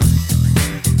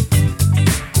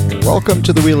Welcome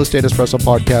to the Real Estate Espresso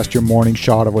Podcast, your morning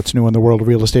shot of what's new in the world of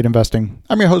real estate investing.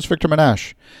 I'm your host, Victor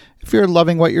Menashe. If you're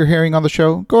loving what you're hearing on the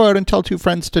show, go out and tell two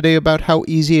friends today about how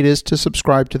easy it is to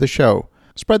subscribe to the show.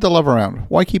 Spread the love around.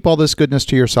 Why keep all this goodness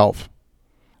to yourself?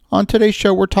 On today's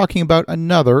show, we're talking about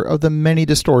another of the many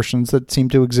distortions that seem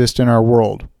to exist in our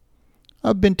world.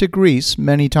 I've been to Greece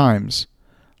many times.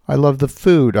 I love the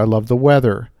food, I love the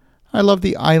weather, I love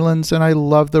the islands, and I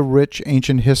love the rich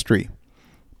ancient history.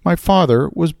 My father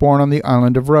was born on the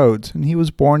island of Rhodes, and he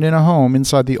was born in a home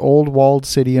inside the old walled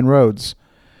city in Rhodes.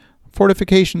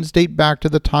 Fortifications date back to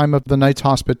the time of the Knights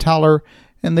Hospitaller,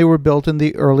 and they were built in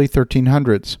the early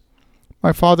 1300s.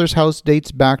 My father's house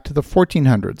dates back to the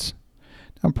 1400s.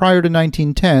 Now, prior to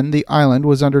 1910, the island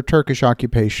was under Turkish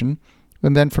occupation,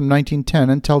 and then from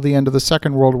 1910 until the end of the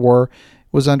Second World War, it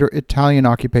was under Italian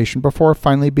occupation before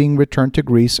finally being returned to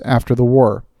Greece after the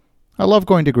war. I love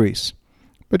going to Greece,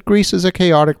 but Greece is a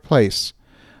chaotic place.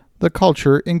 The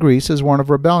culture in Greece is one of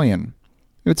rebellion.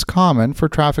 It's common for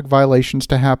traffic violations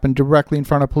to happen directly in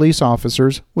front of police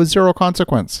officers with zero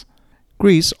consequence.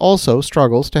 Greece also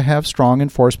struggles to have strong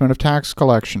enforcement of tax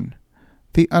collection.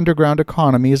 The underground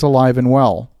economy is alive and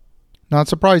well. Not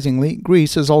surprisingly,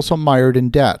 Greece is also mired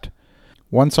in debt.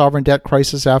 One sovereign debt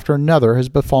crisis after another has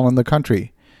befallen the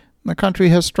country. The country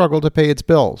has struggled to pay its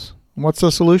bills. What's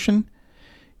the solution?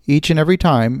 Each and every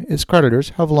time, its creditors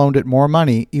have loaned it more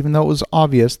money, even though it was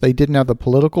obvious they didn't have the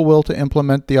political will to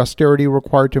implement the austerity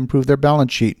required to improve their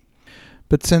balance sheet.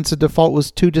 But since the default was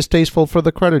too distasteful for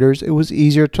the creditors, it was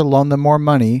easier to loan them more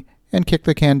money and kick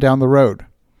the can down the road.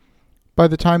 By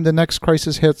the time the next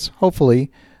crisis hits,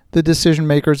 hopefully, the decision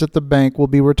makers at the bank will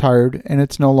be retired and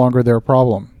it's no longer their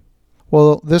problem.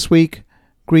 Well, this week,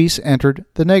 Greece entered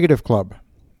the negative club.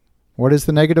 What is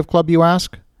the negative club, you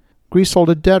ask? Greece sold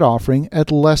a debt offering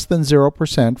at less than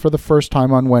 0% for the first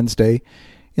time on Wednesday,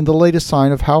 in the latest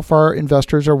sign of how far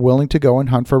investors are willing to go and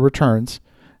hunt for returns,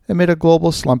 amid a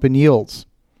global slump in yields.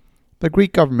 The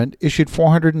Greek government issued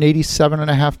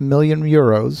 487.5 million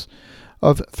euros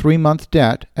of 3-month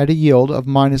debt at a yield of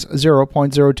minus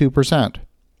 0.02%.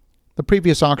 The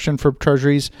previous auction for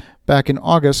treasuries back in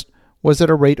August was at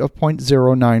a rate of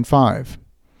 0.095.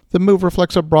 The move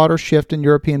reflects a broader shift in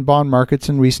European bond markets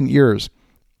in recent years,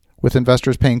 with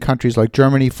investors paying countries like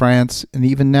Germany, France, and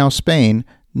even now Spain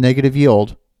negative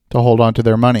yield to hold on to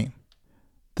their money.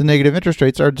 The negative interest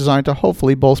rates are designed to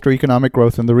hopefully bolster economic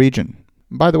growth in the region.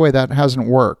 By the way, that hasn't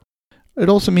worked. It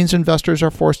also means investors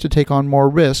are forced to take on more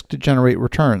risk to generate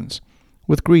returns,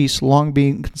 with Greece long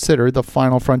being considered the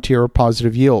final frontier of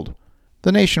positive yield.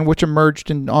 The nation, which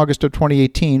emerged in August of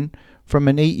 2018 from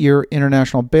an 8-year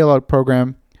international bailout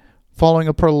program following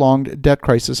a prolonged debt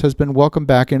crisis, has been welcomed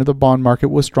back into the bond market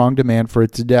with strong demand for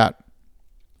its debt.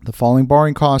 The falling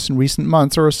borrowing costs in recent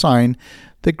months are a sign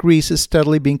that Greece is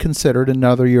steadily being considered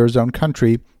another Eurozone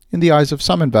country in the eyes of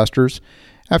some investors,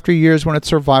 after years when its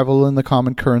survival in the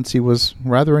common currency was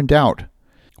rather in doubt.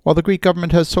 While the Greek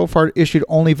government has so far issued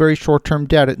only very short-term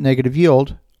debt at negative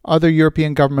yield, other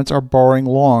European governments are borrowing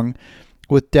long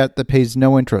with debt that pays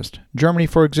no interest. Germany,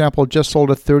 for example, just sold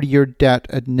a 30-year debt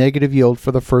at negative yield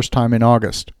for the first time in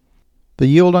August. The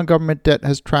yield on government debt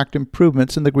has tracked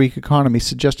improvements in the Greek economy,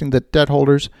 suggesting that debt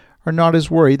holders are not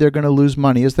as worried they're going to lose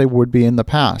money as they would be in the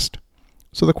past.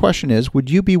 So the question is, would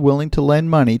you be willing to lend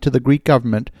money to the Greek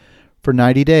government for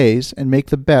 90 days and make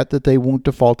the bet that they won't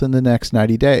default in the next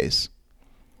 90 days?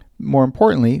 More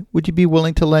importantly, would you be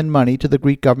willing to lend money to the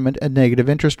Greek government at negative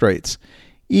interest rates,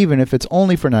 even if it's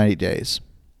only for 90 days?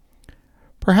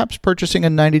 Perhaps purchasing a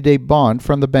 90-day bond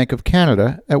from the Bank of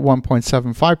Canada at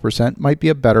 1.75% might be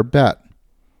a better bet.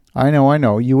 I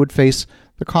know, you would face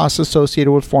the costs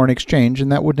associated with foreign exchange,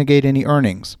 and that would negate any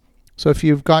earnings. So if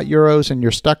you've got euros and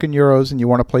you're stuck in euros and you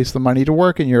want to place the money to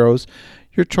work in euros,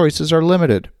 your choices are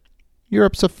limited.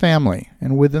 Europe's a family,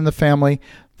 and within the family,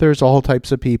 there's all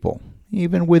types of people.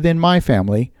 Even within my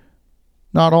family,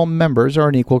 not all members are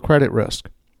an equal credit risk.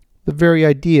 The very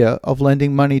idea of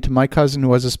lending money to my cousin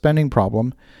who has a spending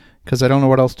problem, because I don't know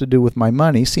what else to do with my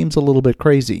money, seems a little bit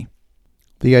crazy.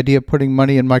 The idea of putting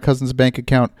money in my cousin's bank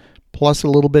account plus a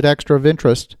little bit extra of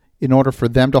interest in order for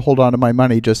them to hold on to my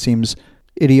money just seems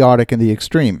idiotic in the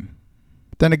extreme.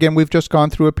 Then again, we've just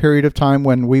gone through a period of time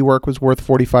when WeWork was worth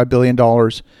 $45 billion,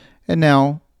 and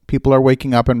now people are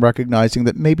waking up and recognizing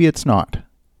that maybe it's not.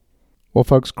 Well,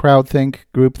 folks, crowdthink,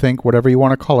 groupthink, whatever you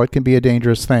want to call it, can be a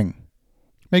dangerous thing.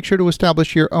 Make sure to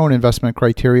establish your own investment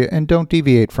criteria and don't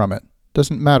deviate from it.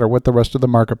 Doesn't matter what the rest of the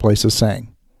marketplace is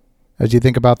saying. As you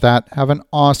think about that, have an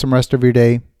awesome rest of your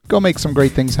day. Go make some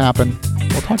great things happen.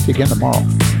 We'll talk to you again tomorrow.